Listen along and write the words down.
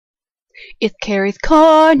It's Kerri's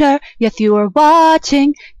Corner. Yes, you are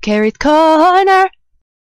watching Kerri's Corner.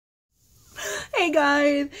 Hey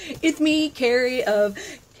guys, it's me, Kerri of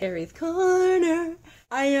Kerri's Corner.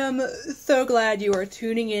 I am so glad you are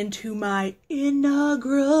tuning in to my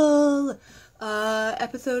inaugural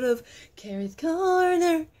episode of Kerri's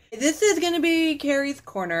Corner. This is going to be Kerri's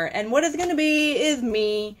Corner, and what it's going to be is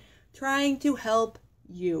me trying to help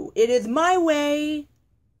you. It is my way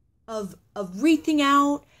of reaching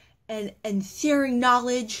out and sharing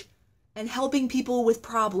knowledge and helping people with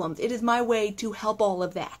problems. It is my way to help all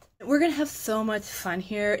of that. We're gonna have so much fun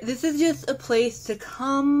here. This is just a place to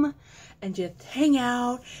come and just hang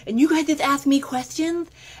out, and you guys just ask me questions,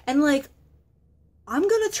 and like, I'm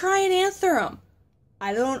gonna try and answer them.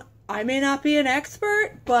 I may not be an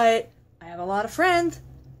expert, but I have a lot of friends,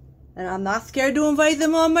 and I'm not scared to invite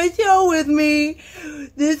them on my show with me.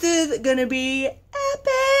 This is gonna be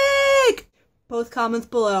epic! Post comments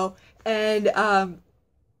below, and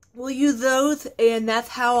we'll use those, and that's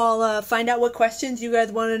how I'll find out what questions you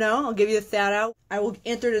guys want to know. I'll give you a shout out. I will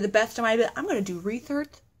answer to the best of my ability. I'm going to do research.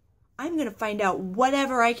 I'm going to find out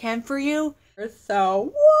whatever I can for you.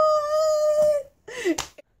 So, what?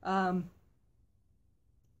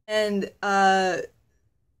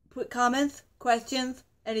 Put comments, questions,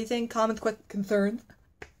 anything, comments, concerns.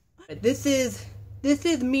 This is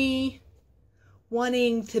me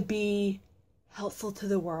wanting to be helpful to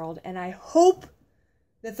the world, and I hope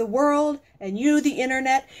that the world and you, the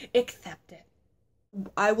internet, accept it.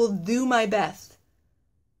 I will do my best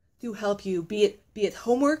to help you, be it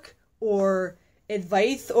homework or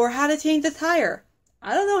advice or how to change a tire.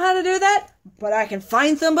 I don't know how to do that, but I can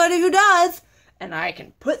find somebody who does, and I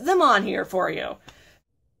can put them on here for you.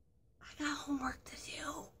 I got homework to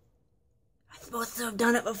do. I'm supposed to have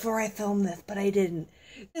done it before I filmed this, but I didn't.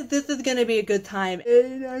 This is gonna be a good time,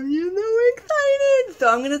 and I'm so excited. So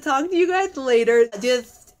I'm gonna talk to you guys later.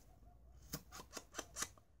 Just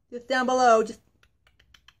down below, just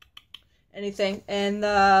anything, and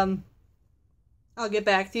I'll get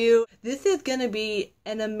back to you. This is gonna be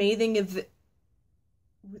an amazing event.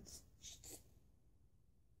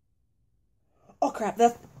 Oh crap!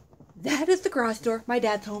 That is the garage door. My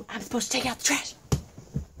dad's home. I'm supposed to take out the trash.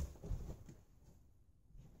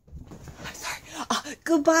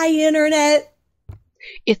 Goodbye, internet.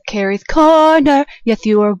 It's Kerri's Corner. Yes,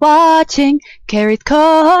 you are watching Kerri's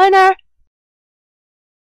Corner.